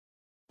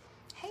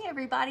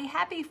everybody,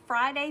 happy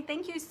Friday.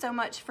 Thank you so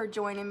much for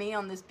joining me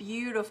on this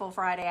beautiful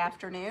Friday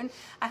afternoon.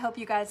 I hope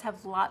you guys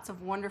have lots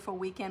of wonderful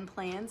weekend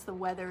plans. The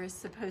weather is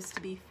supposed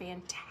to be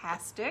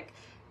fantastic.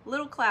 A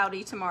little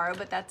cloudy tomorrow,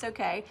 but that's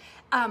okay.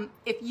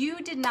 If you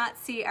did not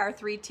see our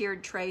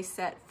 3-tiered tray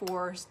set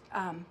for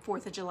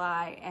 4th of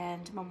July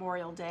and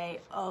Memorial Day,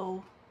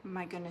 oh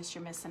my goodness,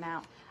 you're missing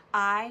out.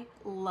 I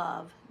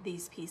love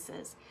these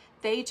pieces.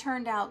 They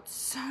turned out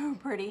so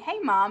pretty. Hey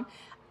Mom,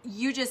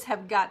 you just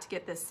have got to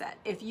get this set.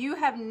 If you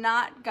have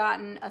not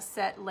gotten a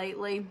set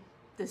lately,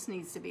 this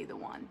needs to be the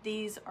one.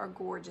 These are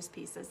gorgeous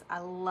pieces. I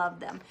love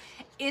them.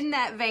 In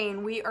that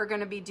vein, we are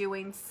going to be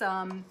doing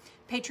some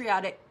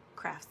patriotic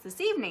crafts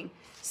this evening.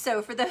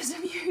 So for those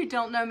of you who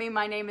don't know me,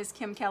 my name is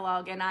Kim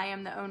Kellogg and I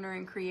am the owner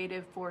and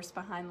creative force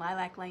behind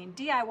Lilac Lane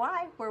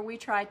DIY, where we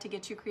try to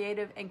get you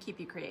creative and keep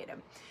you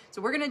creative.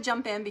 So we're going to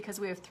jump in because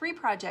we have 3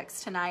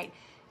 projects tonight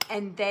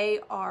and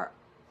they are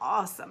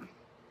awesome.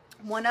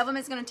 One of them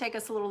is going to take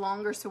us a little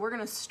longer, so we're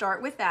going to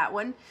start with that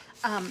one.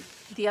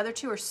 The other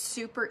 2 are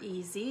super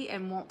easy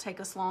and won't take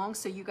us long,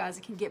 so you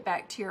guys can get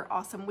back to your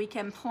awesome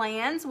weekend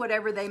plans,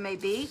 whatever they may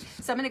be.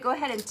 So I'm going to go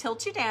ahead and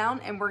tilt you down,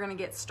 and we're going to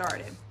get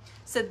started.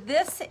 So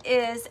this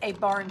is a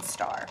barn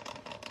star,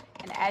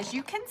 and as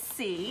you can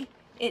see,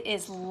 it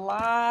is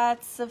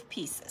lots of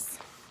pieces.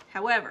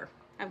 However,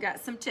 I've got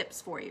some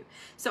tips for you.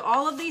 So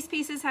all of these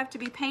pieces have to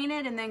be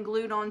painted and then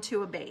glued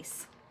onto a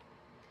base.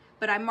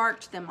 But I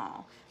marked them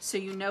all, so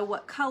you know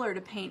what color to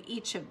paint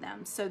each of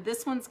them. So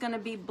this one's gonna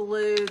be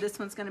blue, this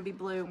one's gonna be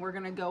blue, and we're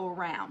gonna go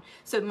around.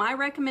 So my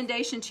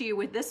recommendation to you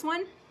with this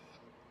one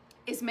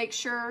is make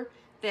sure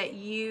that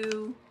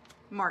you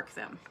mark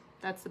them.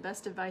 That's the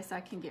best advice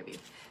I can give you.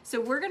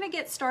 So we're gonna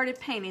get started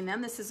painting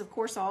them. This is of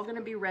course all gonna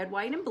be red,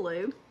 white, and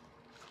blue.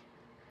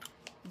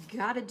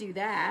 Gotta do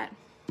that.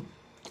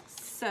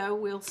 So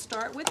we'll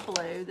start with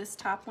blue. This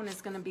top one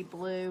is gonna be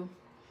blue.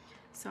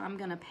 So I'm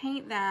gonna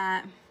paint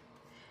that.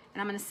 And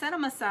I'm going to set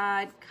them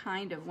aside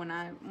kind of when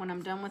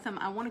I'm done with them.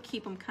 I want to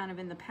keep them kind of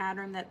in the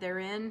pattern that they're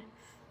in.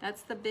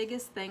 That's the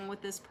biggest thing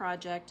with this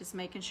project, is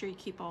making sure you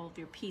keep all of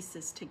your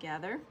pieces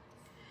together.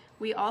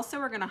 We also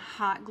are going to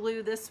hot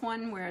glue this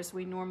one, whereas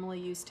we normally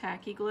use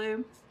tacky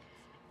glue.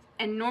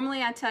 And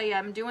normally I tell you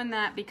I'm doing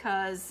that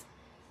because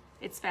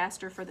it's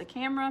faster for the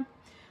camera.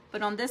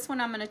 But on this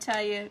one I'm going to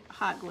tell you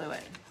hot glue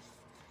it.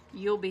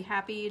 You'll be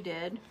happy you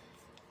did.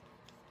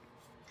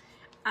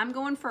 I'm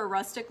going for a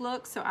rustic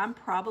look, so I'm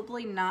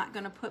probably not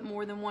going to put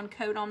more than 1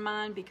 coat on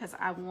mine because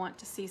I want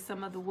to see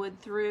some of the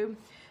wood through,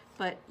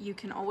 but you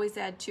can always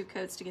add 2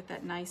 coats to get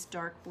that nice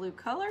dark blue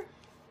color.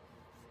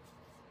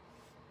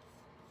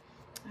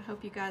 I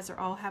hope you guys are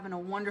all having a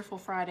wonderful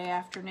Friday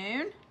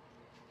afternoon.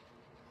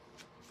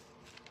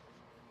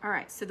 All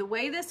right, so the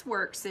way this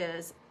works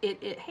is,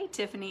 hey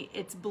Tiffany,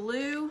 it's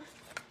blue,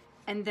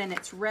 and then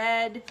it's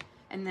red,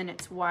 and then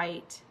it's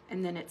white,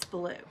 and then it's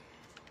blue.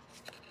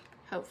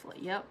 Hopefully,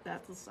 yep,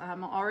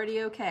 I'm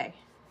already okay.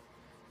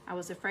 I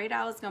was afraid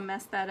I was gonna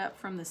mess that up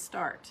from the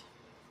start.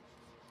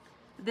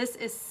 This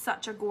is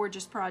such a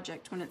gorgeous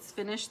project when it's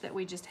finished that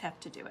we just have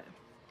to do it.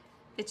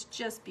 It's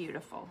just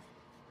beautiful.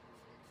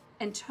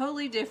 And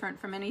totally different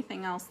from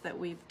anything else that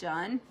we've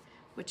done,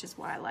 which is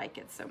why I like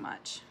it so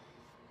much.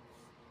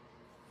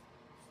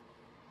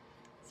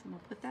 So I'm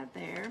gonna put that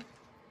there.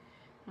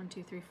 1,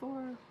 2, 3, 4,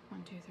 1,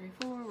 2, 3,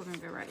 4. We're gonna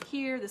go right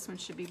here. This one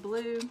should be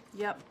blue,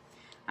 yep.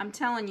 I'm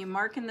telling you,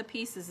 marking the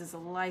pieces is a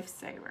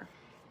lifesaver.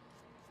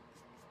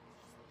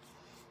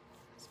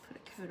 Let's put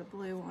a coat of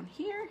blue on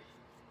here.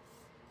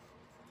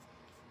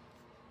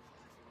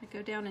 I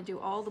go down and do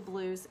all the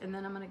blues, and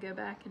then I'm going to go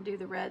back and do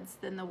the reds,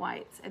 then the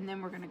whites, and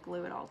then we're going to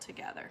glue it all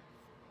together.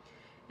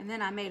 And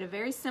then I made a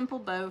very simple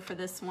bow for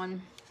this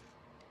one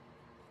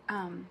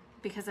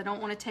because I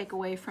don't want to take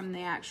away from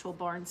the actual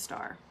barn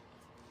star.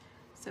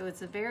 So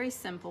it's a very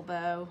simple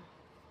bow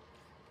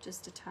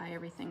just to tie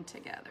everything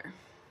together.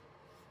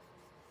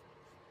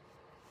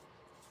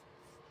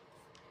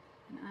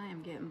 And I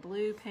am getting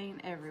blue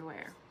paint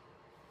everywhere.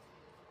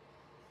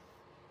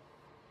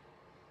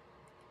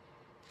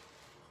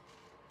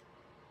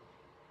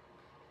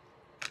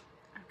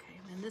 Okay,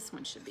 and then this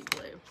one should be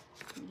blue.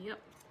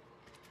 Yep.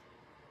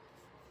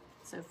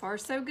 So far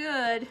so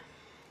good.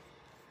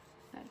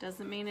 That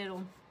doesn't mean I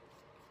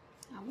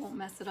won't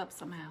mess it up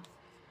somehow.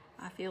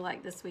 I feel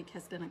like this week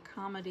has been a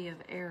comedy of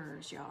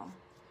errors, y'all.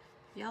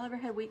 Y'all ever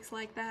had weeks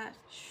like that?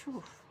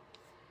 Whew.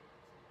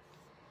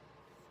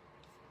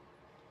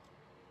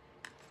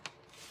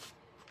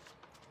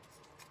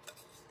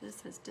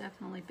 This has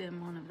definitely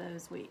been one of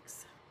those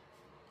weeks.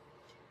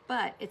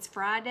 But it's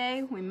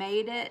Friday, we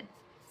made it.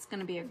 It's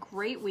gonna be a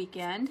great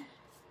weekend.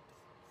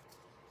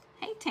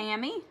 Hey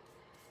Tammy.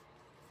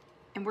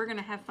 And we're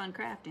gonna have fun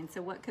crafting,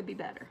 so what could be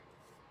better?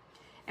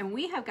 And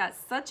we have got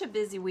such a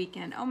busy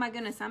weekend. Oh my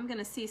goodness, I'm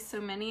gonna see so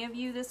many of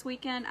you this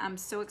weekend. I'm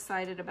so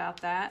excited about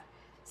that.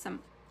 Some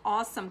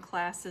awesome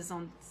classes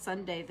on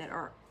Sunday that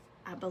are,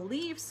 I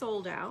believe,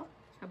 sold out.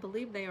 I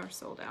believe they are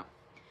sold out.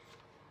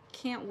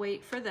 Can't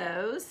wait for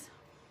those.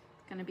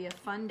 Gonna be a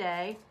fun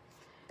day.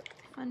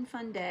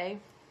 Fun day.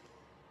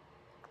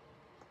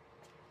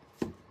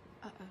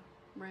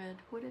 red.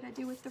 What did I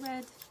do with the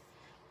red?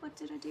 What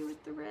did I do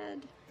with the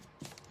red?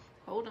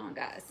 Hold on,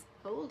 guys.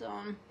 Hold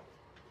on.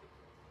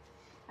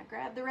 I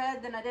grabbed the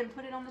red, then I didn't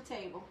put it on the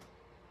table.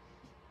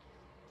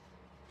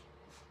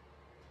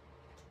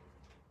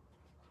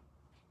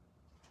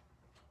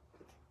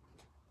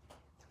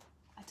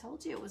 I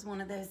told you it was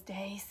one of those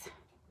days.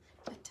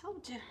 I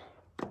told you.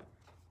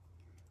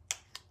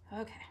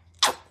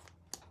 Okay.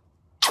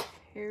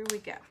 Here we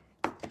go.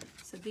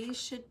 So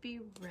these should be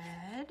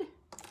red.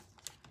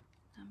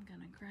 I'm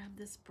gonna grab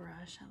this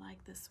brush. I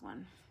like this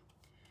one.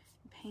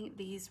 Paint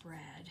these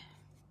red.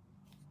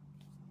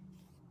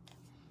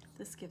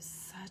 This gives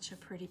such a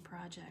pretty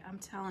project. I'm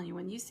telling you,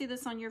 when you see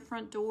this on your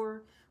front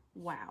door,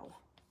 wow.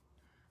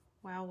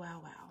 Wow,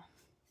 wow, wow.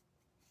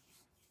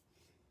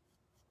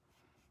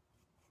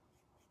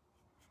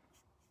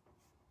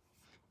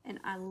 And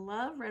I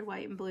love red,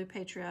 white, and blue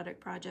patriotic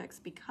projects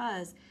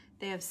because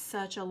they have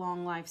such a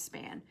long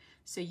lifespan.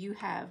 So you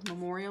have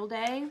Memorial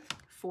Day,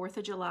 4th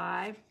of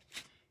July,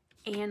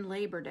 and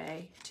Labor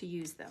Day to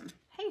use them.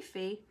 Hey,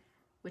 Fee,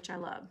 which I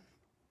love.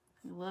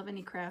 I love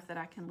any craft that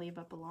I can leave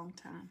up a long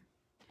time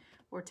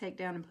or take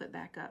down and put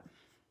back up.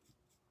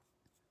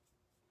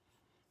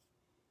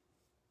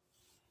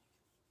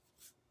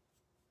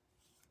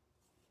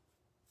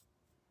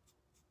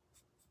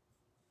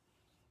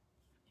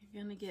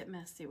 You're gonna get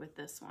messy with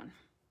this one,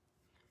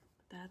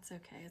 but that's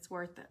okay, it's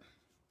worth it.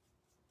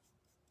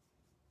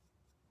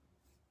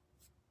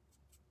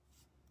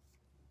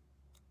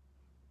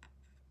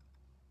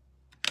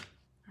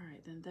 All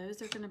right, then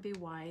those are gonna be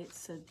white,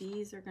 so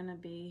these are gonna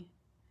be,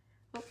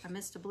 oh, I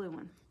missed a blue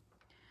one.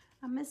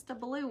 I missed a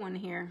blue one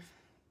here.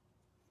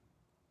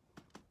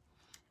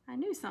 I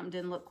knew something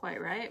didn't look quite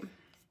right.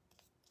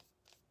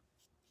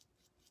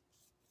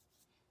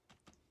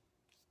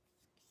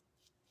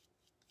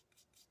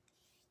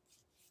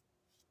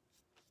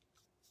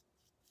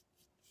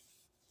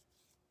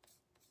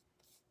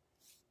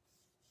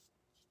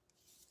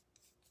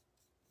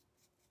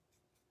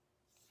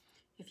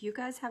 If you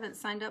guys haven't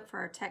signed up for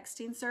our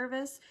texting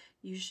service,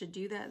 you should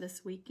do that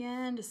this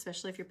weekend,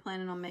 especially if you're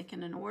planning on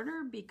making an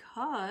order,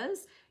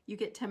 because you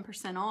get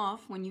 10%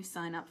 off when you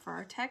sign up for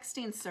our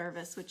texting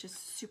service, which is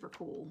super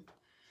cool.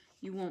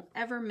 You won't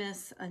ever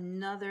miss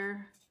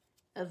another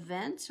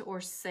event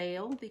or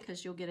sale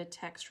because you'll get a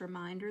text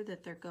reminder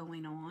that they're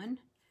going on.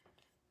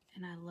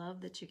 And I love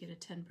that you get a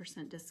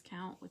 10%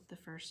 discount with the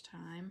first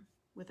time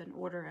with an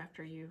order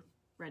after you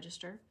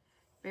register.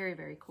 Very,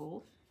 very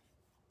cool.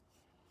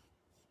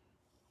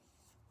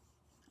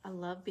 I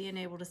love being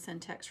able to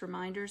send text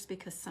reminders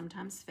because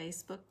sometimes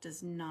Facebook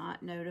does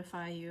not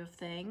notify you of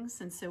things.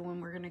 And so when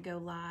we're gonna go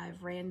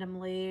live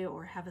randomly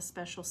or have a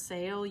special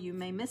sale, you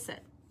may miss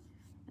it.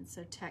 And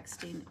so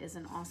texting is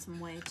an awesome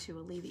way to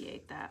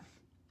alleviate that.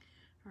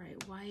 All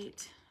right,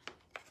 white,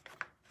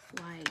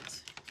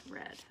 white,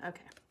 red,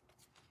 okay.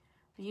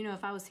 You know,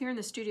 if I was here in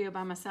the studio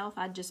by myself,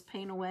 I'd just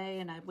paint away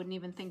and I wouldn't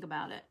even think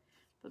about it.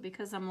 But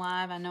because I'm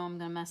live, I know I'm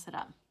gonna mess it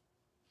up.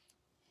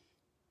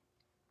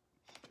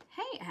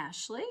 Hey,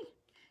 Ashley,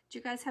 did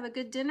you guys have a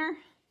good dinner?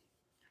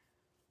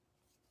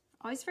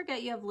 Always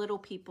forget you have little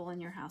people in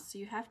your house, so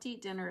you have to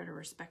eat dinner at a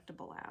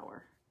respectable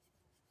hour.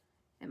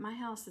 At my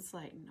house, it's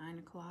like 9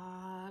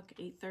 o'clock,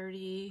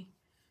 8:30,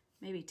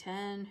 maybe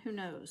 10, who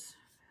knows?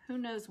 Who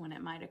knows when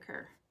it might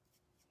occur?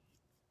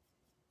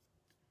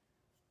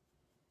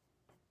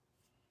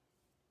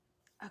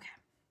 Okay,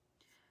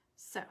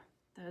 so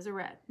those are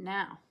red.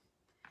 Now,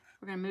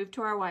 we're gonna move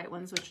to our white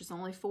ones, which is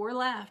only 4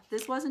 left.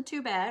 This wasn't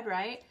too bad,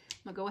 right?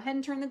 I'm gonna go ahead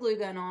and turn the glue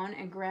gun on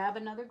and grab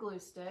another glue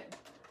stick,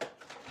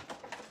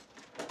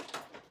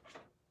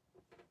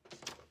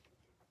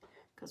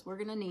 because we're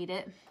gonna need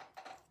it.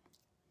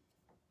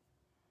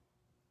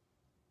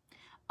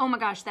 Oh my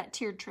gosh, that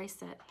tiered tray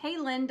set. Hey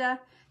Linda,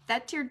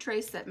 that tiered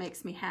tray set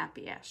makes me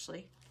happy,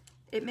 Ashley.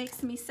 It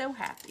makes me so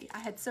happy. I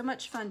had so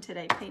much fun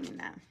today painting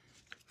that.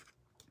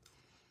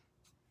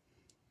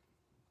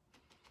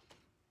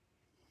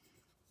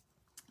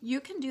 You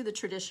can do the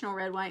traditional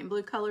red, white, and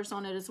blue colors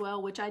on it as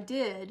well, which I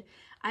did.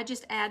 I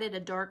just added a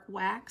dark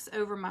wax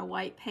over my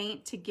white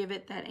paint to give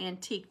it that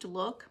antiqued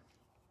look.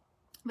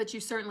 But you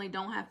certainly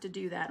don't have to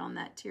do that on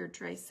that tiered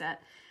tray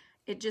set.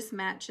 It just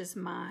matches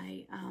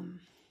my,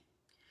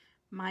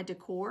 my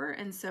decor,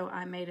 and so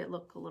I made it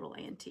look a little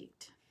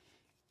antiqued.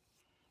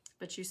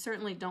 But you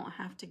certainly don't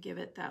have to give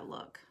it that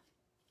look.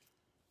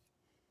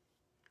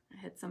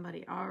 I had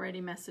somebody already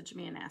message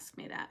me and ask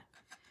me that.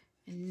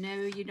 And no,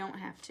 you don't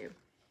have to.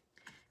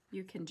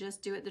 You can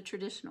just do it the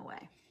traditional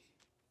way,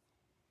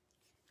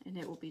 and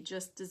it will be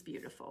just as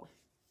beautiful.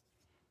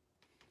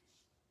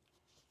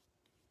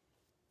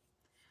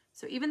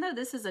 So even though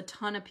this is a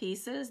ton of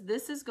pieces,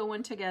 this is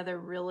going together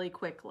really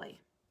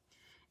quickly.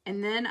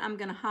 And then I'm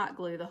gonna hot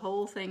glue the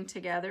whole thing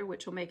together,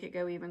 which will make it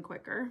go even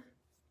quicker.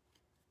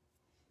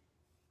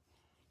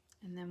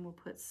 And then we'll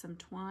put some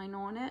twine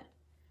on it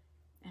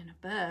and a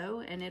bow,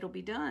 and it'll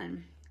be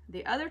done.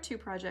 The other 2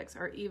 projects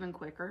are even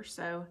quicker,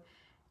 so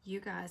you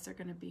guys are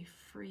gonna be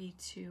free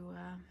to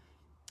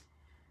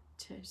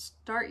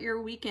start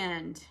your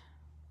weekend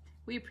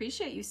We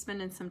appreciate you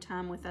spending some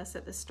time with us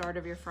at the start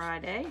of your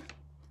Friday,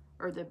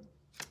 or the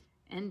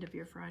end of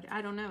your Friday.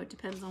 I don't know, it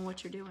depends on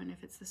what you're doing,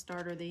 if it's the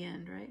start or the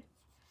end, right?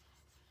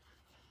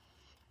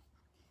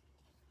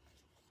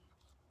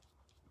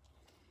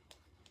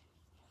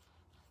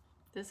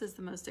 This is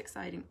the most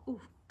exciting, oh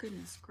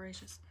goodness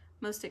gracious,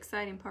 most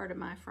exciting part of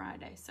my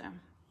Friday. So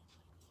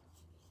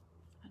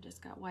I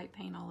just got white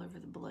paint all over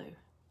the blue,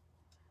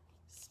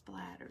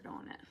 splattered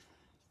on it.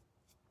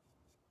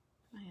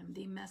 I am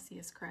the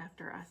messiest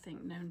crafter, I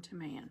think, known to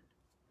man.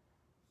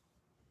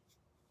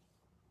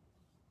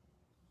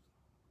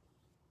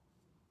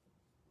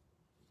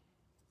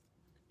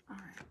 All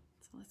right,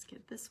 so let's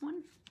get this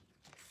one.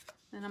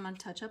 Then I'm gonna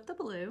touch up the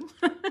blue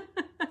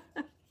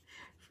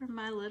from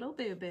my little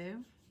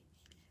boo-boo.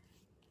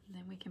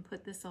 Then we can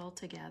put this all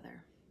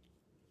together.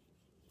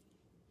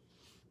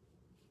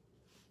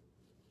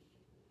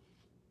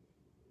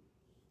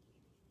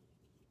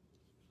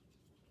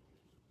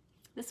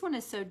 This one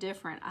is so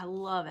different. I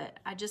love it.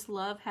 I just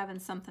love having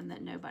something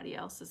that nobody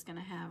else is going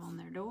to have on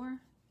their door.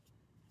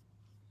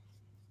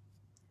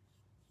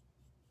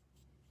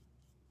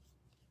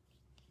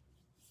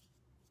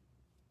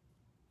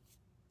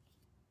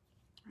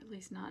 Or at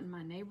least not in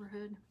my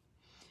neighborhood.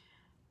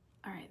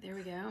 All right, there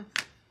we go.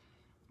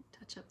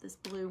 Touch up this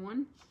blue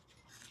one.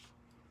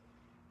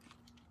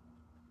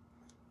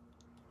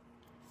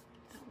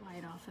 Get that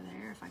white off of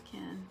there if I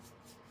can.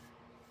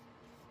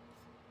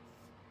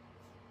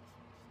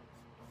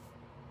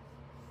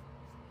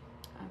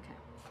 Okay,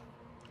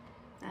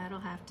 that'll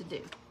have to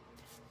do.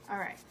 All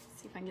right,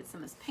 see if I can get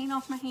some of this paint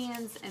off my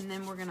hands, and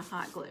then we're gonna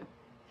hot glue.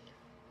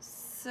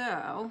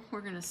 So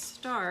we're gonna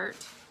start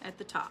at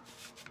the top.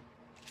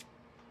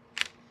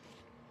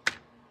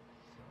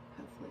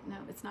 Hopefully, no,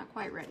 it's not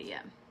quite ready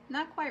yet.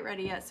 Not quite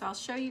ready yet, so I'll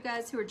show you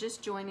guys who are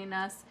just joining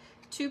us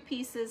 2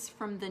 pieces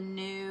from the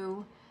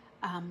new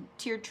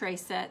tiered tray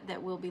set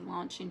that we'll be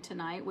launching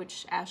tonight,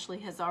 which Ashley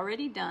has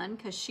already done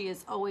because she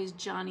is always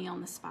Johnny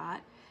on the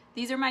spot.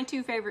 These are my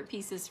 2 favorite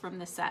pieces from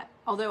the set,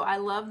 although I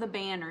love the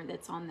banner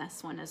that's on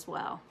this one as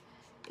well.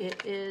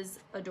 It is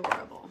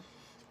adorable.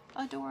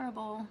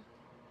 Adorable.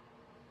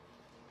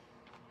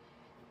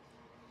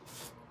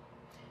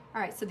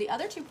 All right, so the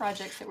other 2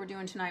 projects that we're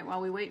doing tonight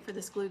while we wait for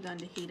this glue gun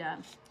to heat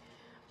up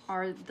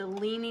are the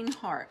leaning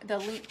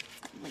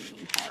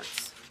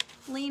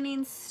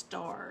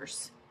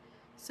stars.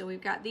 So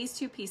we've got these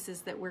 2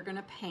 pieces that we're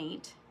gonna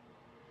paint,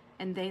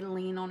 and they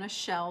lean on a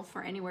shelf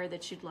or anywhere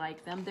that you'd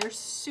like them. They're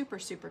super,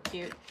 super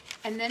cute.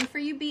 And then for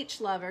you beach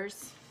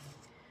lovers,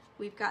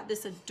 we've got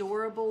this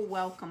adorable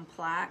welcome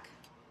plaque.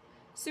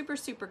 Super,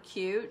 super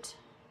cute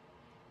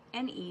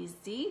and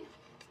easy.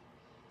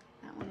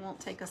 That one won't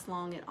take us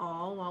long at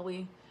all while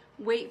we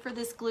wait for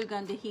this glue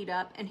gun to heat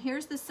up. And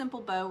here's the simple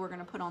bow we're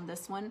gonna put on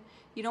this one.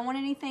 You don't want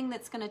anything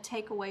that's gonna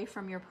take away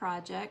from your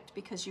project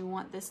because you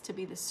want this to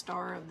be the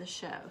star of the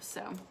show.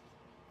 So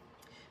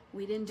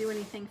we didn't do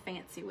anything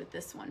fancy with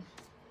this one.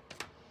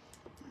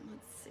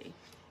 Let's see.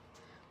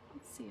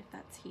 Let's see if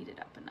that's heated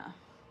up enough.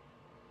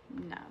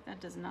 No,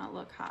 that does not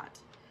look hot.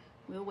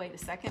 We'll wait a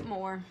second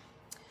more.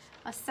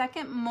 A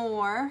second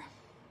more.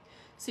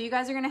 So you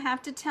guys are gonna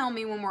have to tell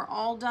me when we're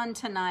all done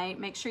tonight,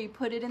 make sure you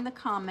put it in the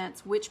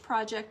comments, which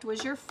project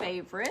was your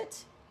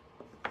favorite.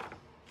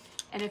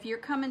 And if you're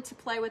coming to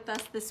play with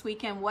us this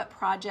weekend, what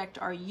project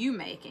are you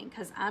making?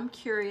 Because I'm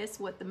curious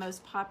what the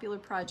most popular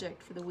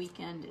project for the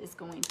weekend is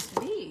going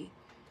to be.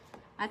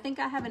 I think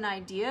I have an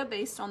idea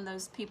based on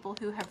those people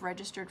who have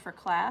registered for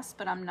class,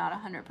 but I'm not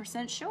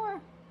 100%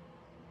 sure.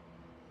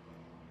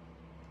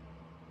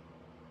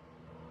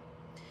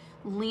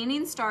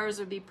 Leaning stars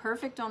would be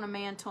perfect on a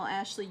mantle.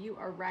 Ashley, you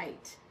are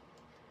right.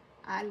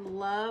 I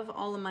love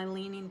all of my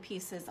leaning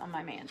pieces on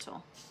my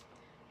mantle.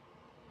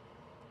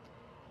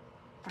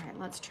 All right,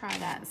 let's try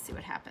that and see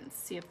what happens.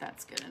 See if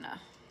that's good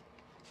enough.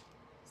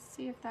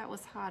 See if that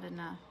was hot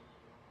enough.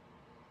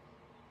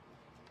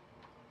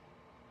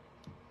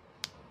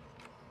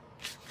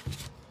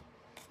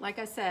 Like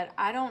I said,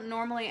 I don't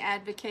normally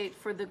advocate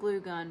for the glue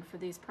gun for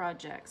these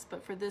projects,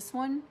 but for this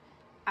one,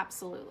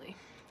 absolutely.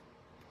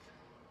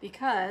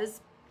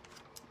 Because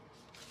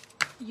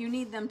you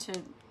need them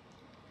to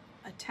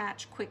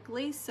attach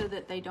quickly so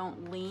that they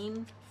don't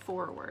lean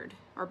forward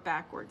or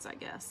backwards, I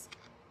guess.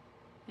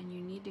 And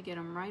you need to get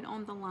them right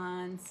on the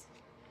lines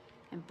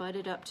and butt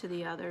it up to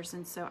the others.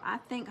 And so I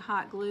think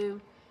hot glue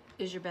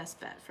is your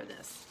best bet for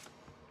this.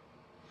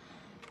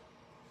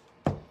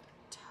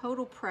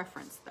 Total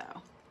preference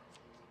though.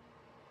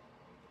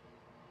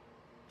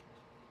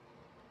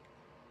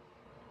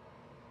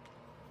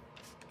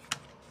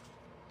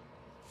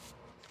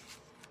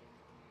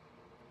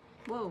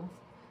 Whoa,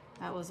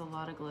 that was a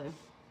lot of glue.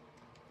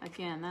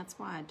 Again, that's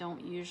why I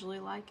don't usually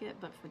like it,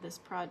 but for this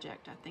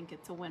project, I think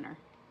it's a winner.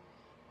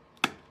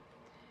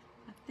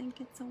 I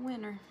think it's a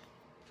winner.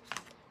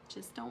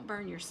 Just don't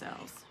burn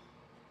yourselves.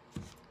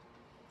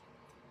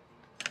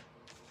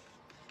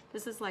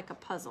 This is like a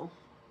puzzle.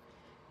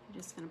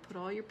 You're just gonna put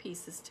all your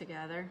pieces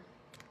together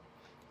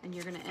and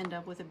you're gonna end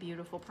up with a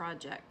beautiful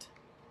project.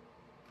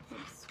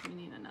 Oops, we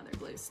need another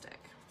glue stick.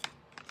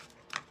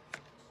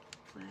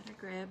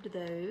 Grabbed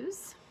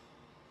those.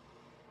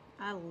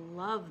 I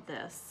love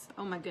this.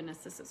 Oh my goodness,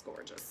 this is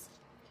gorgeous.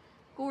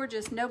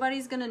 Gorgeous.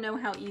 Nobody's gonna know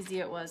how easy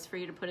it was for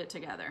you to put it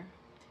together.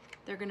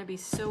 They're gonna be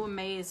so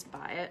amazed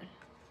by it.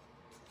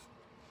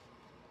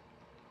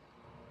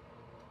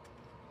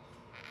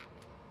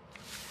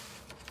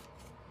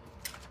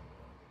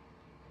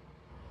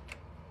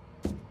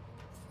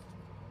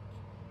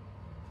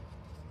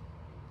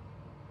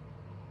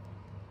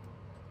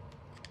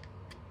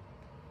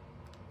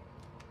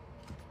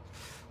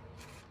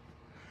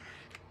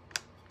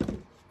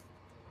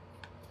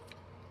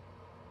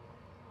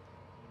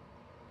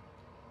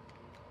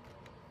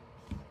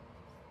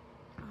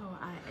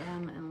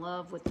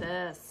 With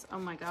this. Oh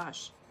my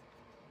gosh.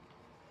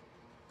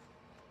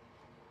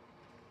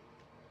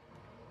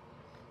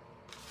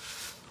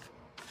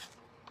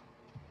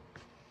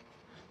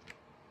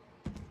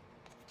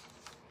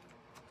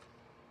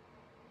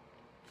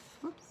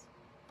 Whoops.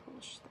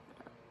 Push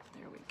that up.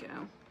 There we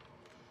go.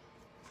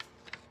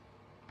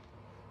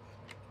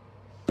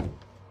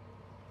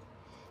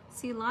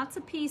 See, lots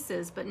of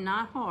pieces, but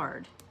not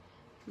hard.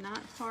 Not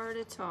hard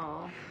at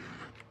all.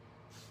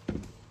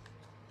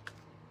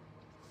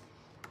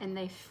 And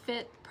they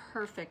fit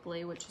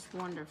perfectly, which is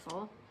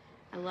wonderful.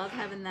 I love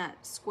having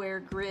that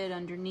square grid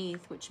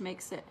underneath, which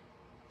makes it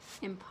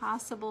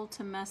impossible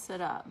to mess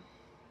it up.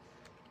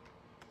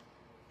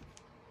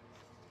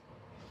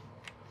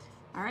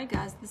 All right,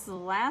 guys, this is the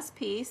last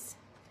piece.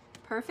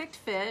 Perfect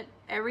fit.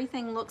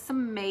 Everything looks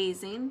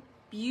amazing.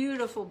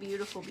 Beautiful,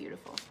 beautiful,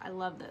 beautiful. I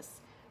love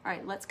this. All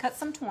right, let's cut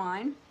some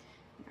twine.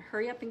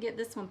 Hurry up and get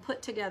this one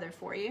put together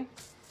for you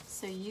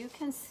so you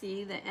can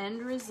see the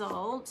end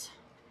result.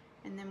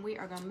 And then we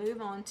are going to move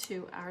on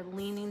to our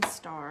leaning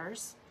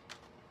stars.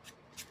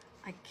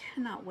 I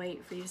cannot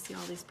wait for you to see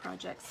all these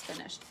projects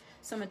finished.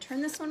 So I'm going to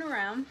turn this one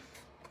around.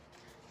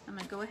 I'm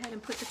going to go ahead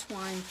and put the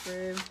twine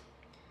through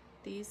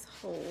these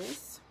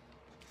holes.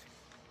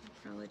 I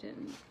probably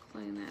didn't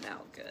clean that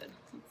out good.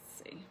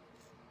 Let's see.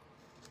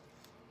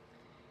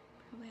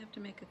 Probably have to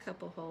make a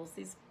couple holes.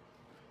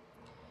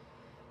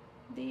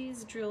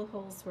 These drill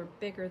holes were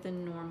bigger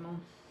than normal.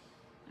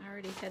 I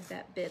already had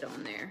that bit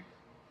on there,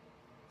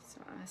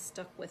 so I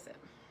stuck with it.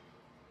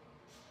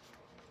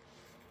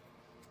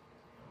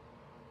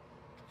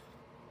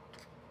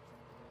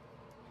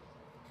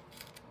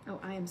 Oh,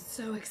 I am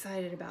so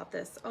excited about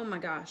this. Oh my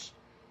gosh.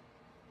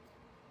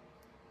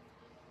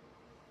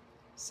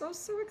 So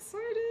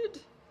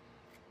excited.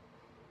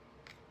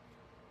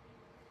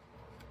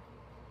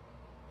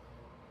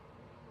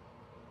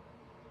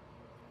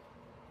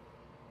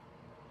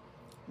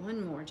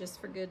 One more,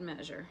 just for good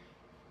measure.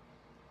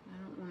 I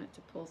don't want it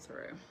to pull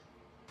through.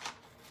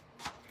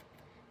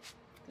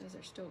 Those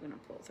are still gonna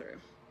pull through.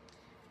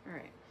 All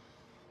right.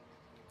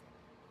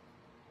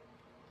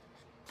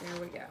 There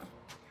we go.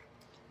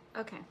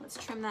 Okay, let's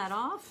trim that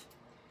off.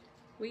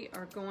 We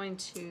are going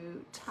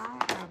to tie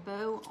our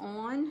bow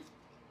on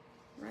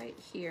right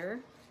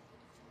here.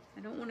 I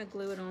don't want to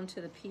glue it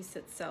onto the piece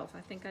itself. I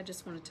think I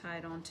just want to tie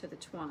it onto the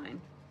twine.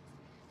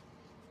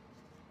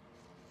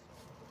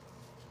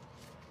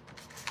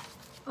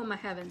 Oh my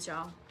heavens,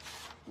 y'all.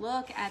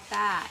 Look at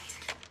that.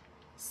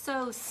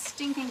 So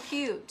stinking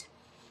cute.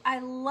 I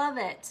love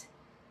it.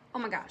 Oh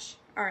my gosh.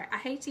 All right, I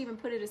hate to even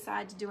put it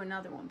aside to do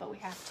another one, but we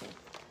have to.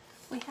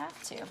 We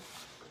have to.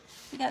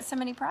 We got so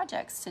many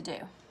projects to do.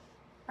 All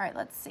right,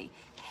 let's see.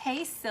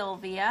 Hey,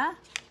 Sylvia.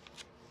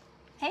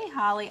 Hey,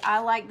 Holly. I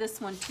like this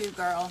one too,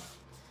 girl.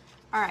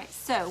 All right,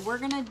 so we're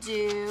gonna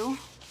do,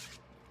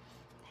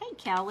 hey,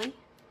 Kelly.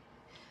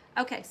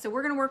 Okay, so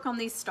we're gonna work on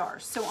these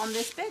stars. So on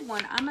this big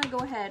one, I'm gonna go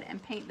ahead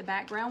and paint the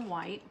background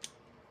white.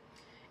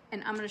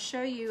 And I'm gonna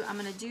show you, I'm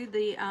gonna do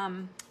the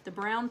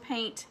brown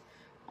paint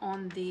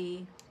on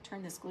the,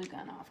 turn this glue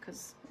gun off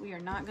because we are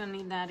not gonna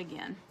need that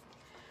again.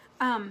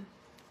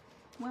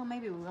 Well,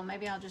 maybe we will.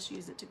 Maybe I'll just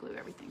use it to glue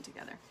everything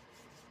together.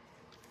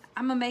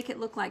 I'm gonna make it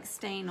look like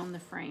stain on the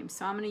frame.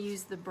 So I'm gonna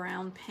use the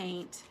brown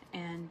paint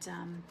and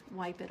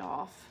wipe it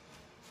off.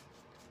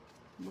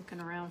 I'm looking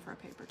around for a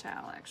paper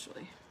towel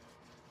actually.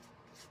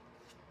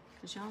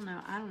 Because y'all know,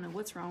 I don't know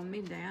what's wrong with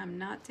me today. I'm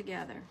not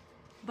together.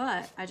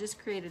 But I just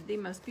created the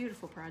most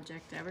beautiful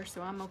project ever,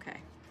 so I'm okay.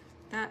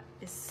 That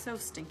is so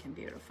stinking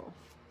beautiful.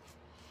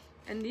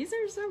 And these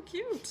are so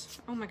cute.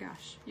 Oh my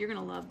gosh, you're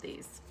gonna love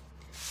these.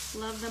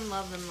 Love them,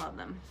 love them, love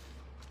them.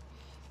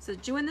 So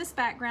doing this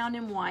background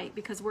in white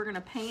because we're gonna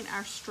paint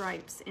our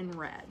stripes in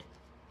red.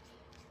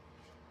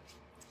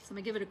 So I'm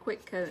gonna give it a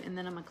quick coat and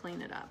then I'm gonna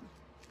clean it up.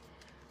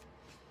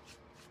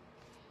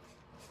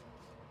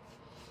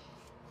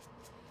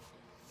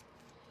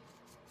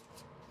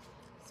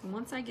 So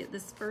once I get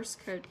this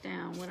first coat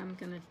down, what I'm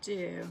gonna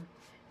do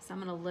is I'm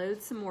gonna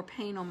load some more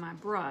paint on my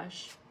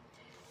brush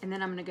and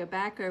then I'm gonna go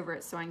back over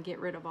it so I can get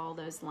rid of all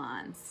those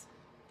lines.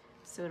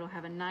 So it'll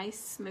have a nice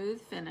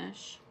smooth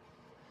finish.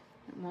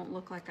 It won't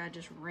look like I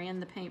just ran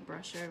the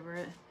paintbrush over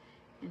it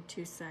in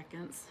 2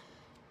 seconds.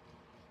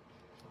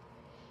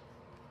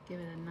 Give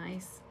it a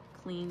nice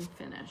clean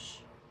finish.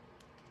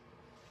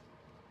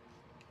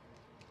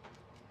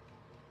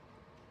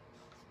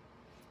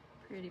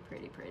 Pretty,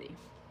 pretty, pretty.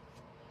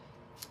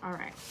 All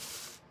right,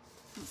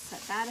 let's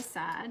set that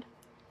aside.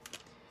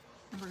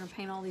 And we're gonna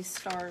paint all these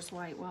stars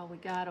white while we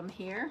got them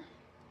here.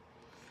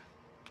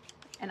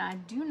 And I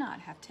do not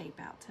have tape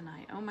out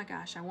tonight. Oh my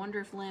gosh, I wonder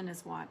if Lynn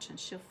is watching.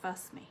 She'll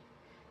fuss me.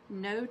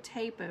 No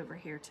tape over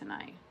here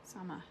tonight. So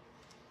I'm gonna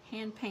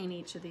hand paint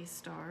each of these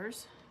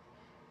stars.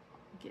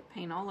 Get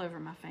paint all over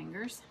my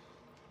fingers.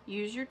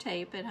 Use your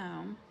tape at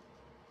home.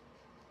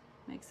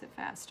 Makes it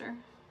faster.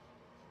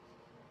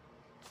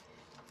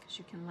 Because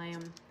you can lay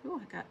them.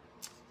 Ooh, I got,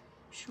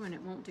 and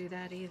it won't do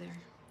that either.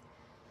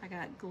 I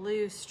got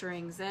glue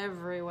strings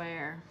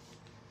everywhere.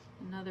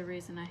 Another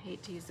reason I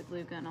hate to use the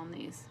glue gun on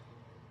these.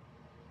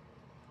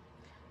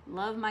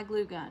 Love my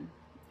glue gun.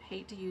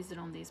 Hate to use it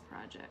on these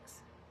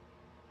projects.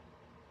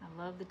 I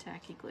love the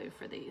tacky glue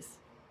for these.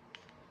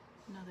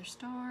 Another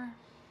star.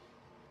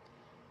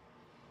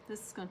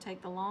 This is going to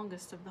take the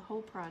longest of the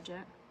whole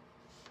project.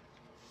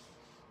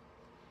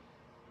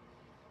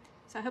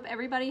 So I hope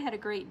everybody had a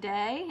great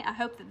day. I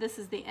hope that this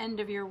is the end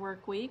of your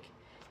work week.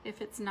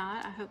 If it's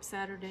not, I hope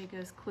Saturday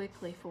goes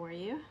quickly for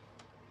you.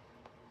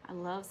 I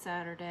love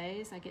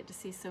Saturdays. I get to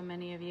see so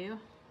many of you.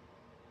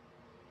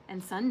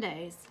 And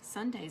Sundays.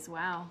 Sundays,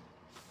 wow.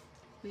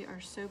 We are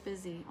so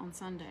busy on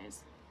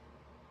Sundays.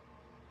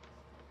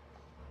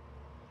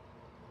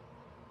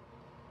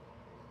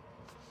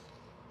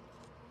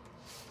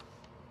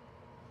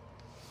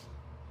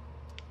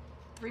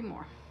 Three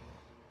more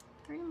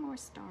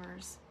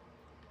stars.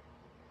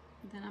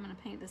 And then I'm going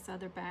to paint this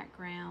other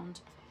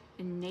background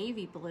in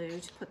navy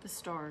blue to put the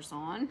stars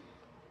on.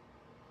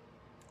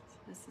 So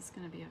this is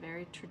going to be a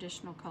very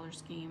traditional color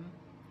scheme.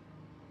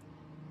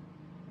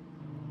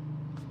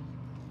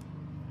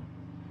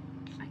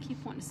 I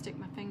keep wanting to stick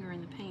my finger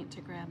in the paint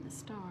to grab the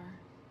star.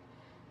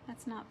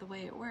 That's not the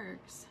way it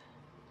works.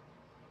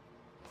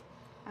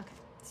 Okay,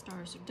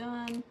 stars are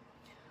done.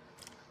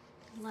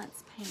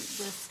 Let's paint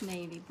this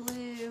navy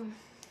blue.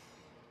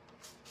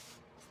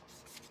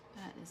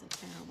 That is a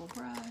terrible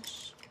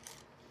brush.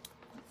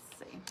 Let's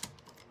see.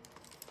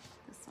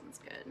 This one's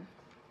good.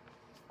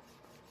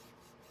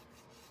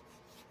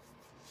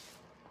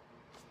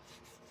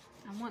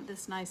 I want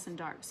this nice and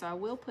dark, so I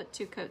will put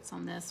 2 coats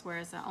on this,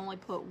 whereas I only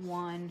put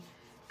 1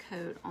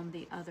 coat on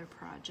the other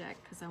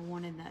project because I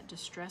wanted that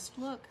distressed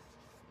look.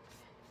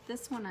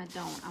 This one I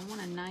don't. I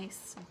want a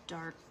nice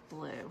dark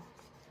blue.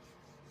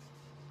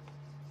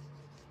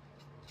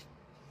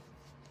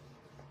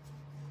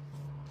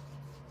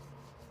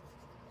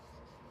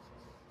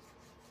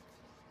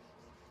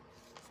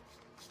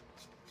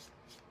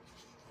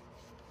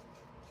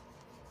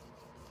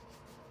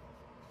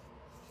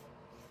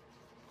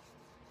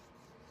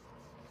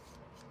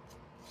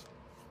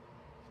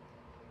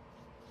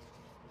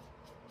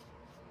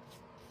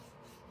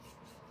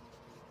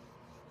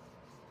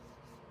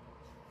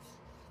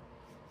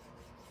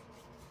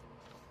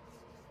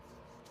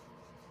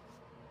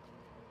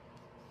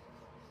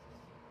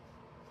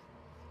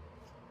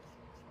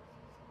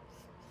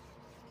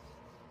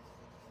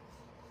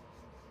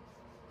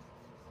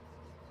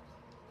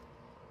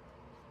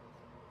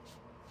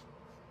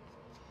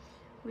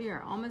 We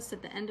are almost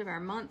at the end of our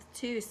month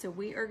too, so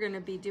we are going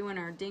to be doing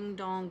our ding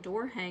dong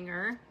door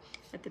hanger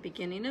at the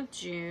beginning of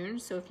June.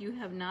 So if you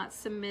have not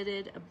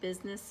submitted a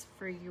business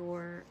for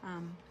your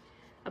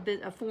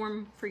a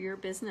form for your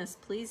business,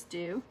 please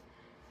do.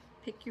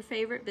 Pick your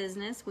favorite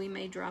business. We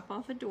may drop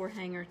off a door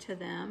hanger to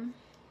them.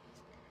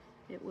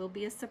 It will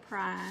be a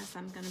surprise.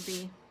 I'm going to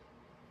be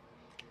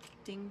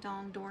ding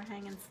dong door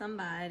hanging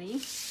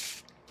somebody.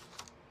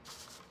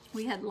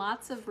 We had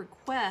lots of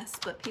requests,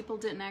 but people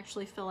didn't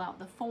actually fill out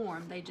the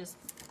form. They just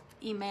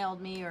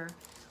emailed me or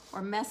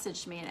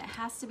messaged me, and it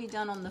has to be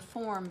done on the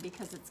form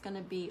because it's going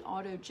to be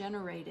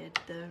auto-generated,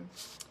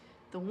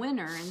 the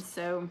winner, and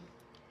so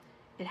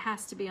it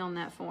has to be on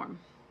that form.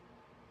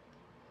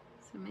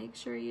 So make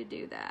sure you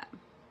do that.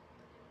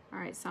 All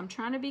right, so I'm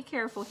trying to be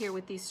careful here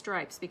with these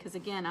stripes because,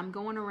 again, I'm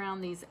going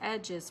around these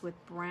edges with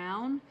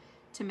brown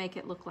to make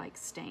it look like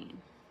stain.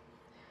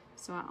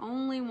 So I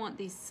only want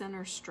these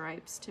center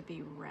stripes to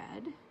be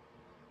red.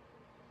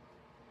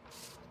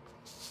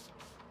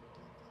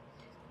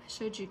 I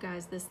showed you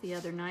guys this the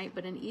other night,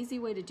 but an easy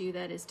way to do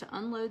that is to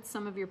unload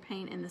some of your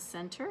paint in the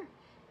center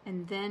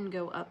and then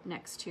go up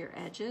next to your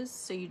edges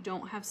so you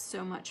don't have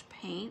so much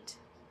paint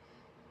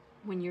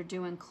when you're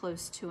doing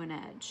close to an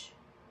edge.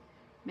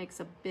 Makes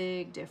a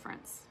big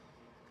difference.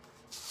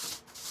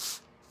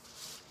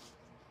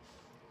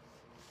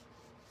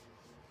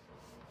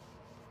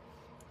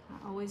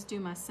 I always do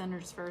my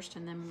centers first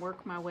and then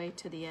work my way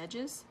to the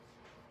edges.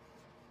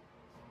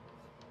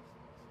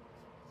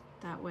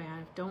 That way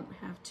I don't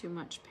have too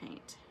much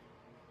paint.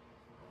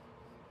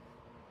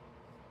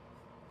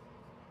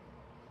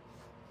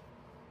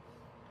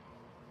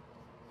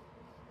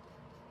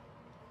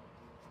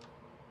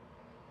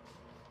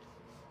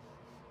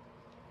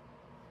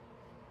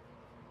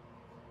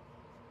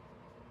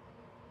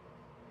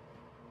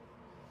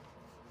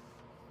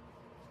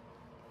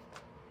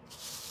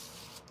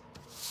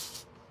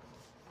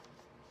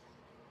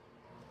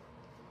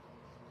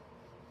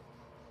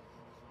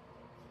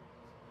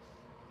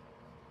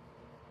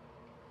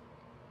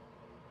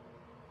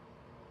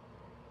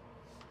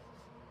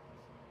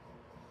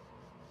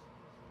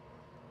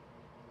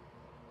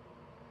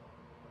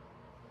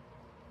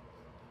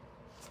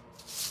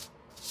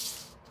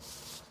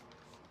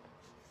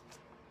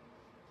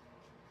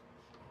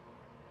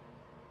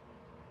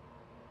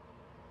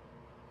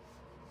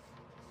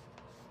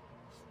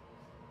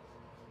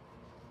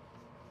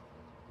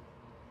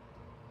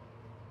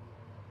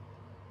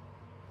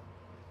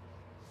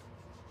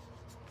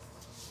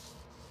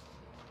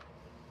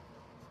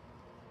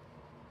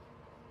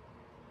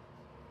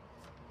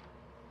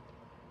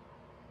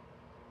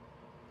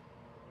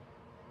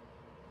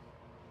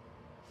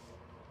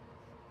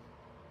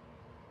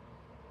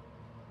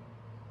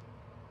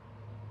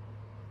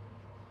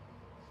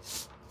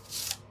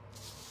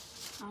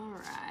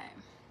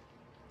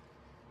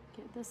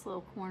 get this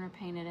little corner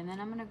painted, and then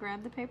I'm gonna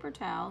grab the paper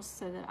towels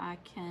so that I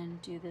can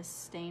do this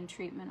stain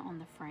treatment on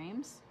the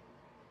frames.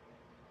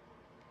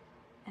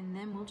 And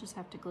then we'll just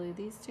have to glue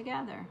these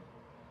together.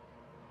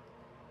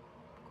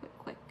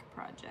 Quick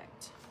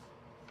project.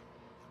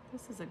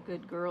 This is a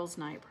good girls'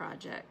 night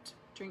project.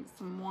 Drink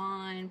some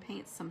wine,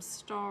 paint some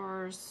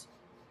stars.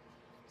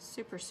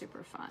 Super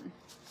fun.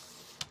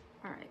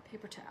 All right,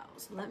 paper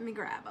towels. Let me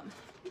grab them,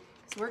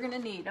 because we're gonna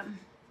need them.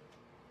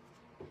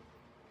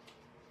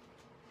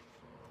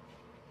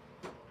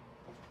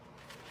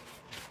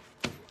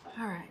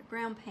 All right,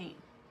 brown paint.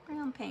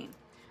 I'm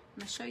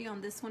gonna show you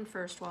on this one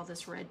first while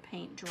this red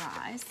paint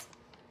dries.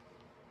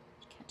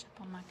 Catch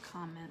up on my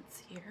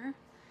comments here.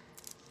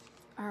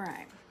 All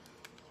right,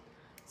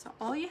 so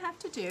all you have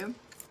to do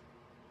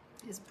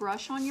is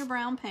brush on your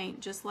brown paint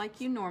just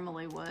like you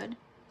normally would.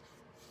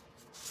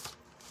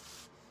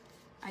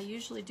 I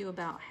usually do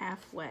about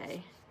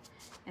halfway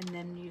and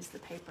then use the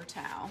paper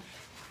towel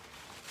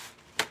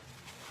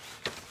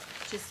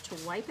just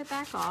to wipe it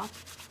back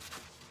off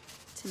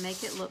to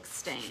make it look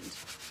stained.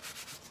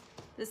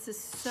 This is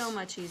so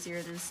much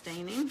easier than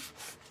staining.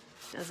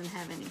 Doesn't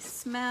have any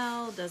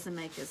smell, doesn't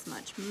make as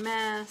much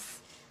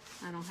mess.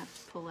 I don't have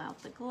to pull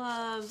out the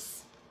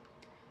gloves.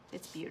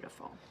 It's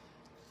beautiful.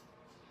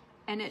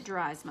 And it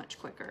dries much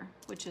quicker,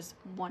 which is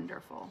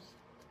wonderful.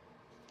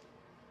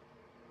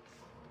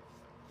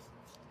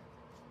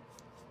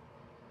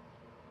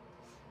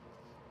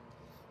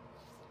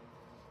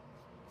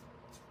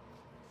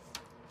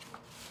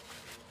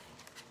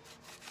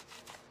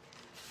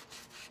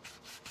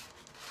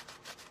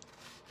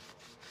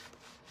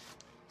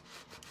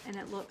 And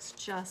it looks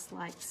just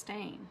like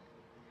stain.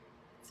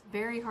 It's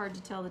very hard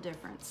to tell the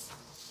difference.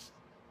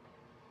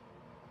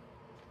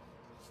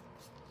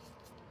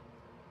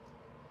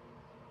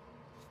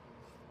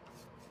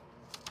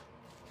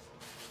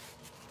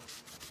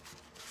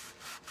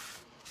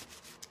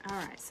 All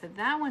right, so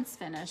that one's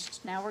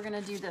finished. Now we're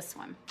gonna do this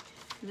one.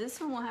 This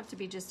one we'll have to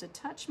be just a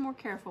touch more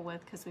careful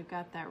with because we've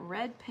got that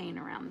red paint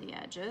around the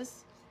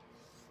edges.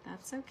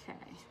 That's okay.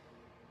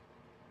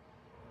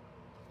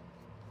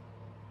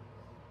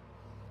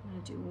 I'm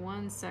gonna do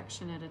one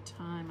section at a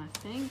time, I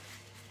think.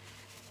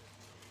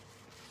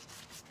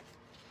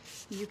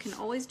 You can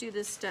always do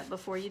this step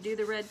before you do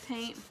the red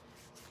paint,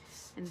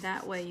 and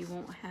that way you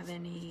won't have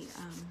any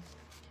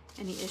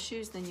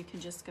issues. Then you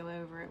can just go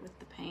over it with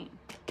the paint.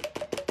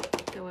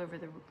 Go over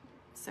the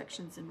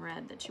sections in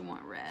red that you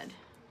want red.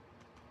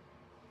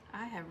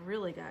 I have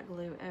really got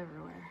glue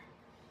everywhere.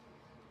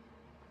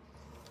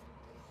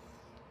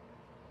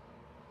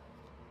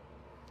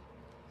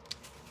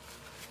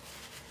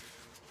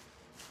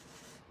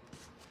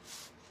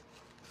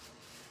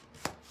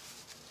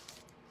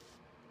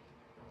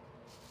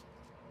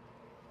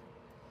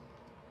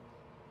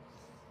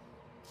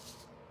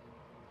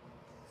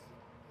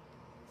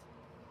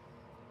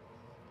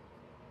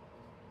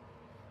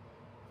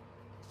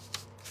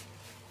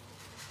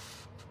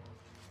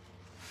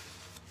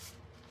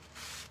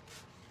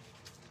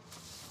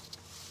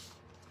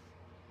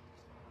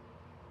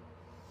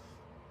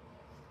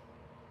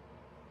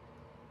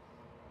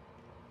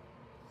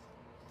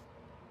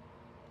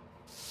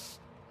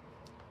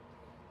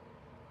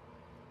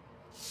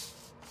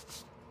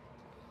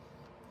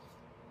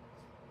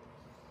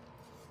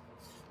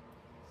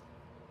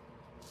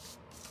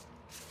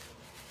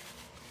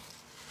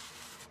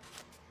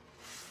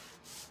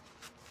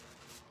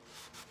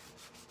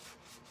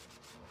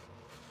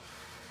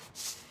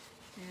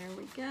 There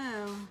we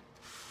go.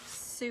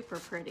 Super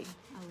pretty.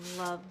 I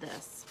love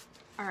this.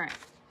 All right,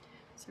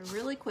 so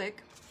really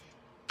quick,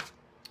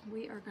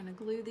 we are gonna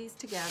glue these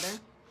together.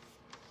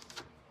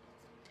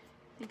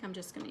 I think I'm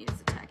just gonna use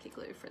the tacky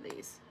glue for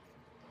these.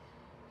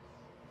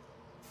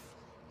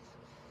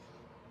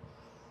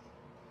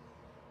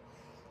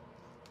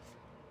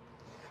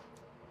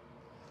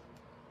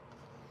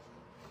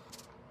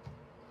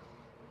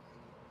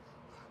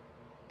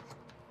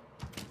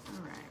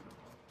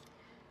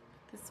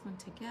 One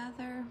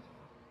together.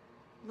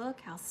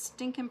 Look how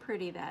stinking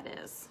pretty that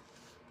is.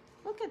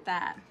 Look at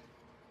that.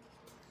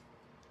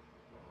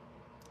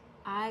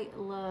 I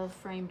love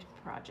framed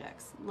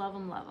projects. Love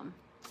them, love them.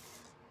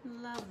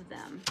 Love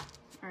them.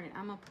 All right,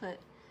 I'm gonna put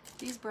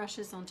these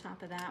brushes on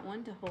top of that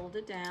one to hold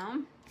it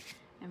down.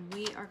 And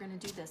we are gonna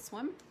do this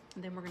one.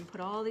 And then we're gonna put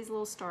all these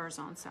little stars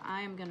on. So I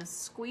am gonna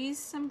squeeze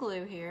some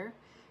glue here.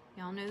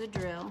 Y'all know the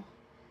drill.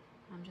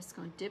 I'm just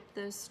gonna dip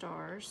those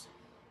stars.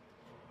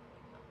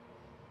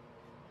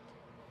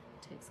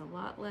 Takes a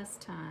lot less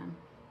time.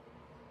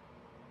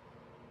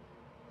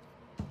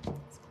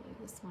 Let's glue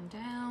this one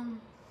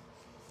down.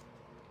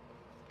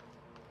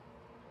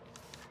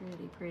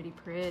 Pretty, pretty,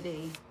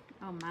 pretty.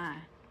 Oh my.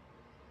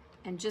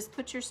 And just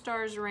put your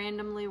stars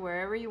randomly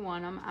wherever you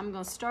want them. I'm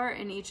gonna start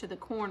in each of the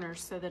corners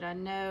so that I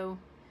know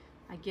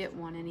I get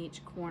one in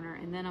each corner,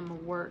 and then I'm gonna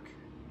work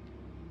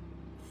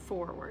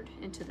forward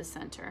into the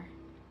center.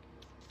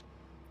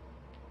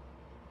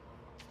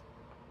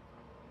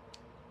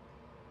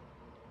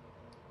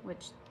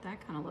 Which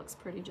that kind of looks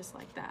pretty just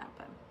like that,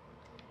 but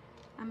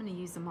I'm gonna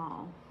use them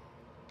all.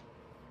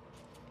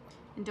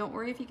 And don't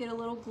worry if you get a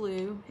little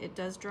glue, it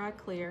does dry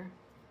clear.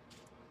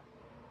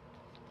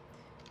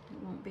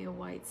 It won't be a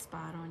white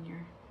spot on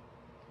your...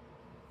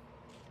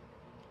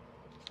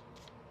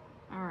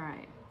 All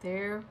right,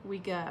 there we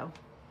go.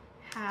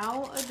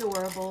 How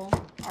adorable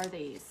are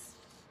these?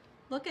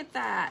 Look at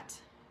that.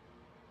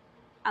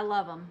 I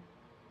love them.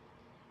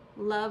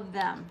 Love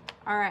them.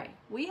 All right,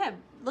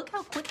 look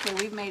how quickly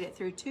we've made it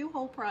through 2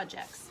 whole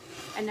projects.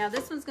 And now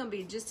this one's gonna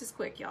be just as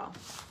quick, y'all.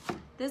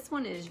 This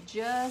one is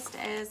just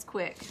as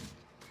quick.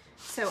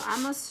 So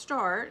I'm gonna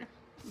start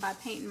by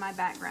painting my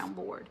background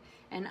board.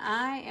 And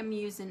I am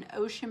using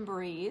Ocean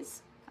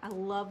Breeze. I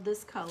love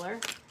this color.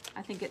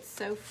 I think it's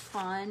so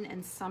fun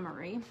and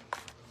summery.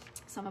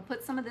 So I'm gonna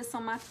put some of this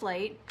on my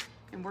plate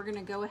and we're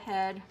gonna go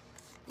ahead,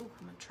 I'm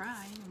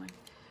gonna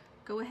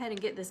go ahead and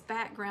get this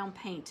background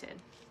painted.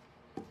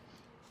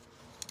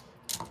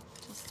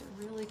 Just a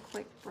really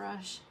quick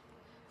brush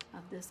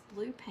of this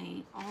blue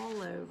paint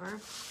all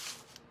over.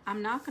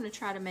 I'm not gonna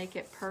try to make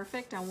it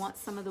perfect. I want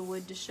some of the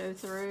wood to show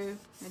through.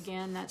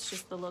 Again, that's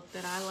just the look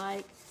that I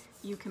like.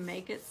 You can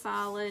make it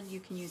solid. You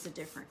can use a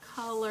different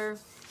color.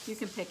 You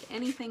can pick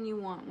anything you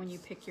want when you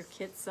pick your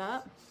kits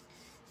up.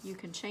 You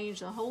can change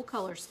the whole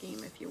color scheme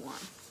if you want.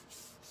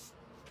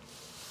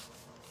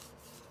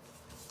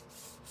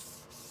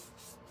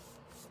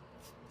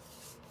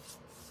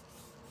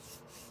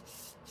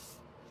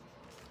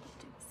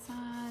 Do the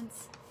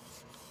sides.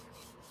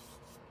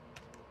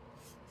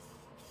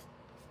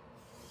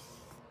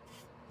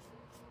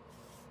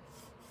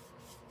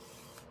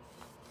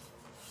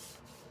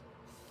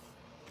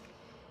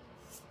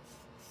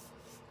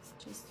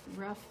 Just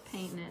rough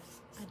painting it.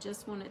 I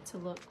just want it to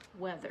look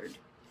weathered.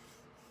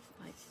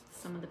 Like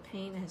some of the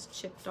paint has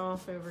chipped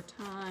off over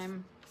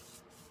time.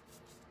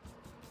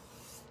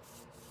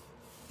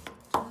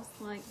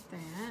 Just like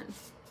that.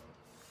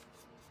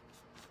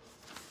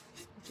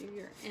 Do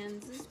your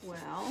ends as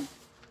well.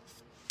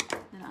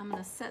 Then I'm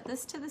gonna set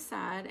this to the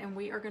side and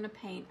we are gonna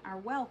paint our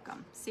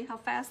welcome. See how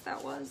fast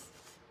that was?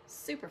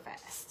 Super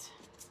fast.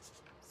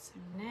 So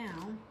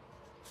now,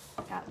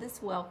 got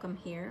this welcome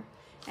here.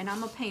 And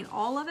I'm gonna paint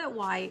all of it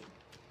white,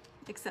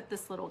 except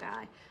this little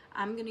guy.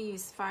 I'm gonna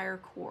use Fire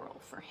Coral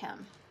for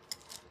him.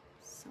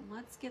 So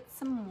let's get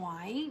some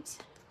white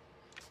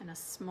and a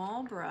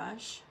small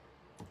brush.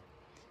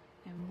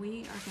 And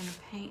we are gonna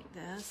paint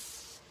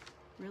this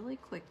really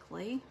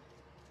quickly.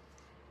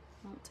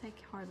 Won't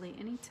take hardly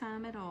any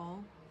time at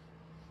all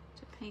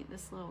to paint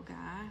this little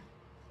guy.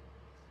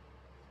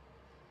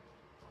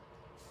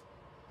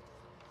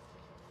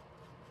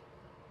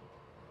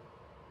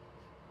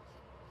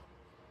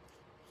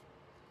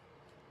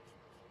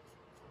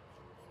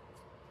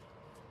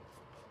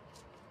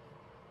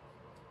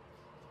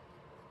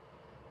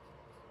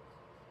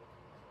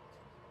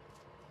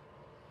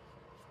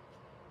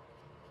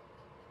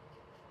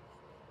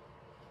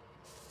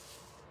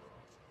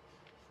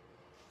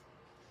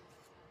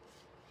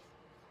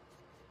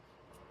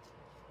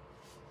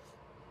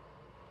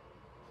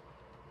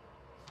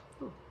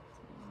 Ooh,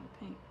 that's a lot of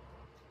paint.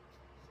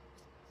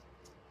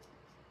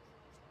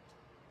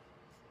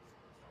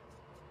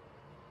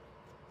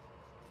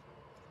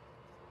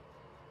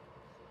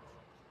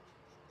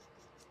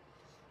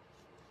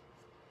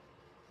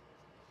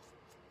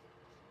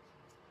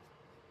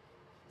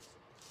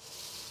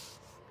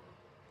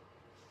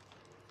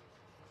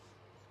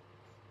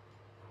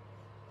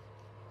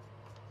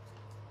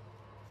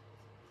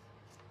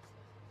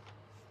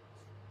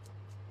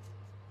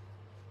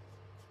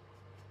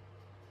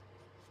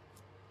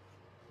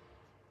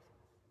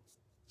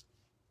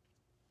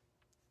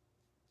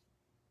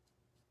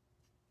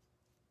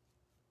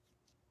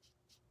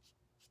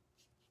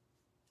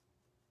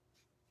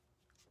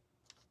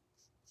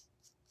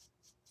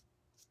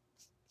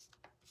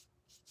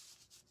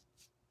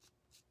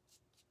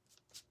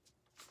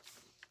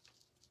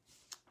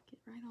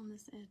 Right on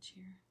this edge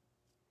here.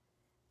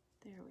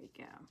 There we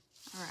go.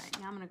 All right,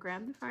 now I'm gonna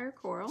grab the Fire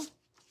Coral. Sorry,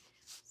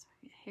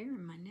 I get hair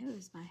in my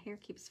nose. My hair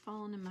keeps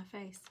falling in my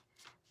face.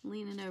 I'm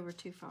leaning over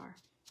too far.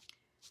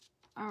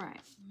 All right,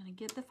 I'm gonna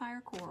get the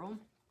Fire Coral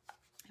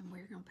and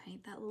we're gonna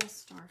paint that little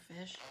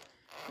starfish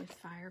with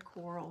Fire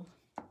Coral.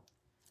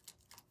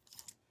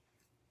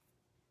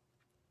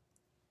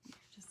 You're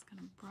just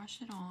gonna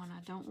brush it on.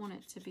 I don't want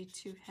it to be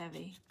too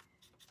heavy.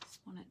 Just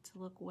want it to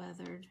look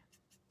weathered.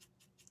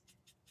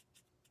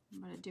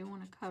 But I do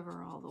want to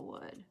cover all the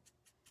wood.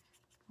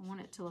 I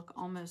want it to look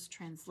almost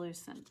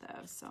translucent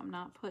though, so I'm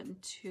not putting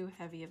too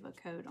heavy of a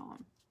coat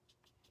on.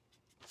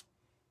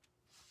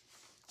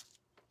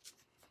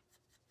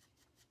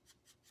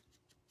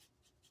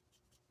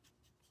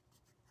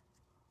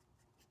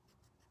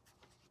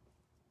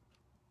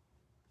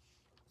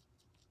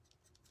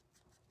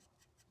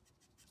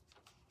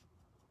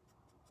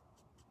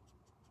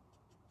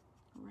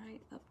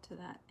 Right up to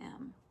that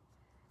M.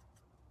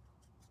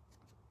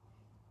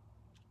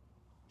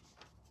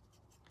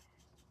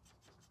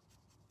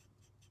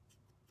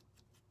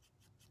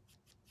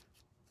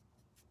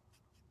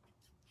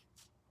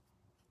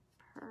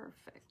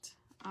 Perfect.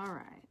 All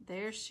right,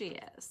 there she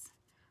is.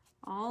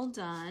 All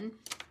done.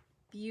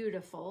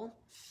 beautiful.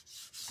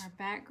 Our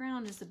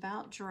background is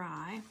about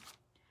dry.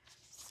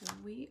 So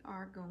we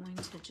are going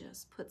to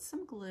just put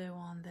some glue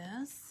on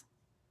this.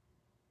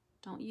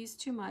 Don't use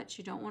too much.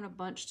 You don't want a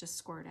bunch to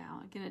squirt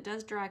out. Again, it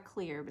does dry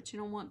clear, but you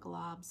don't want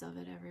globs of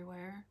it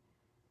everywhere.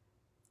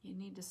 You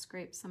need to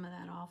scrape some of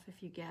that off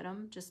if you get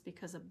them, just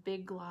because a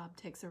big glob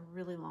takes a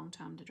really long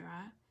time to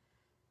dry.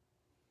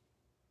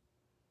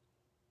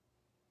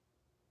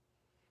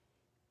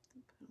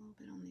 Put a little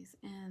bit on these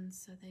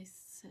ends so they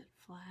sit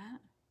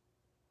flat.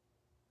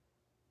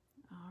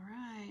 All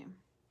right,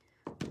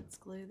 let's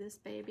glue this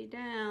baby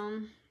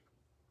down.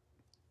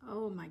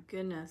 Oh my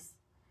goodness,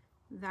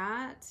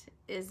 that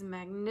is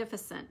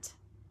magnificent.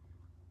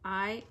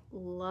 I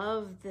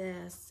love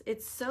this.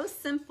 It's so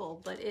simple,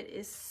 but it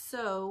is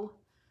so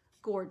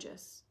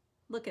gorgeous.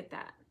 Look at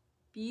that,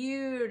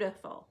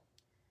 beautiful.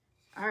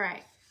 All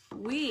right,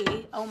 we,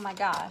 oh my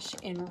gosh,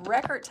 in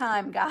record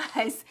time,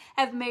 guys,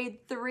 have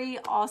made 3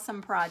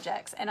 awesome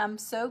projects, and I'm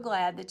so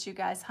glad that you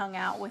guys hung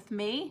out with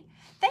me.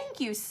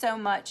 Thank you so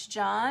much,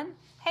 John.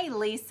 Hey,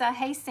 Lisa.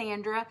 Hey,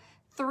 Sandra.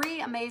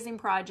 3 amazing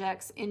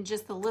projects in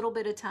just a little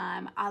bit of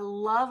time. I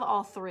love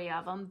all 3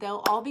 of them.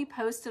 They'll all be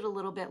posted a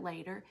little bit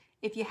later.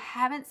 If you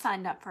haven't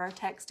signed up for our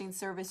texting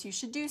service, you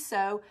should do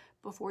so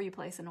before you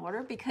place an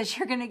order, because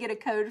you're going to get a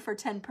code for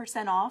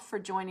 10% off for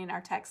joining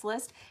our text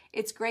list.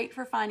 It's great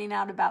for finding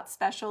out about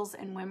specials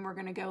and when we're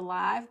going to go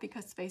live,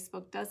 because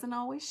Facebook doesn't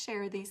always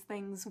share these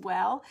things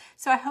well.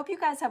 So I hope you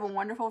guys have a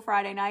wonderful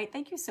Friday night.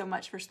 Thank you so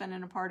much for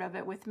spending a part of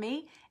it with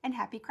me, and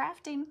happy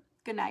crafting.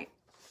 Good night.